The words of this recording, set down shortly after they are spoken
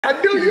I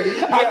knew you were going to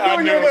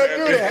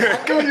do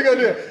that. I knew you were going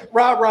to do it.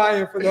 Rob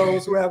Ryan, for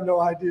those who have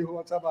no idea who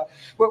I'm talking about.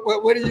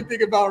 What do you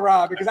think about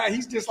Rob? Because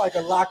he's just like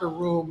a locker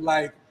room,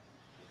 like,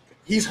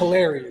 he's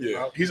hilarious. Yeah,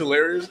 bro. he's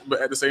hilarious, but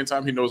at the same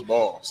time, he knows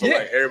ball. So,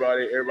 like,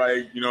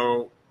 everybody,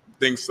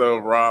 thinks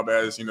of Rob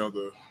as,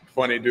 the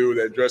funny dude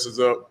that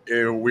dresses up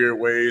in weird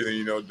ways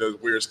and, does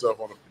weird stuff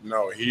on the –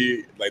 no,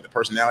 he – like, the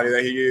personality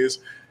that he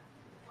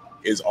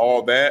is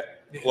all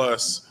that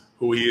plus –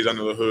 who he is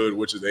under the hood,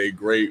 which is a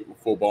great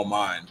football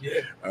mind.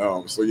 Yeah.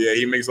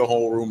 He makes the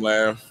whole room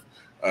laugh.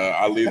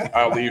 I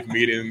leave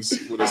meetings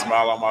with a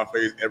smile on my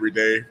face every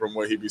day from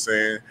what he be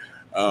saying.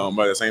 But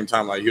at the same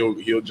time, like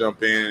he'll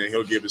jump in and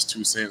he'll give his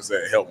 2 cents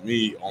that help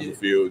me on the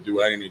field do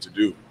what I need to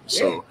do.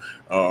 So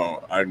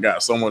I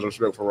got so much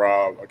respect for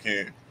Rob.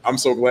 I'm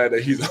so glad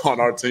that he's on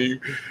our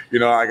team.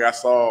 I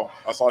saw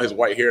his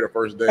white hair the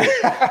first day,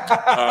 but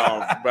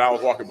I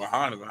was walking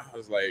behind him. I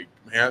was like,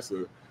 man,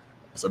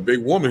 that's a big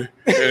woman.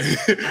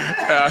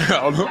 I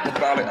don't know.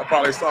 I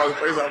probably saw his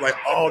face. I was like,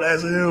 "Oh,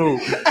 that's him."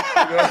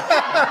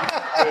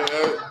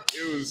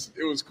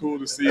 It was cool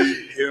to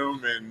see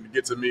him and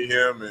get to meet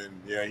him. And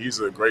yeah,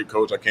 he's a great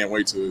coach. I can't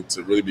wait to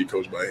really be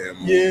coached by him.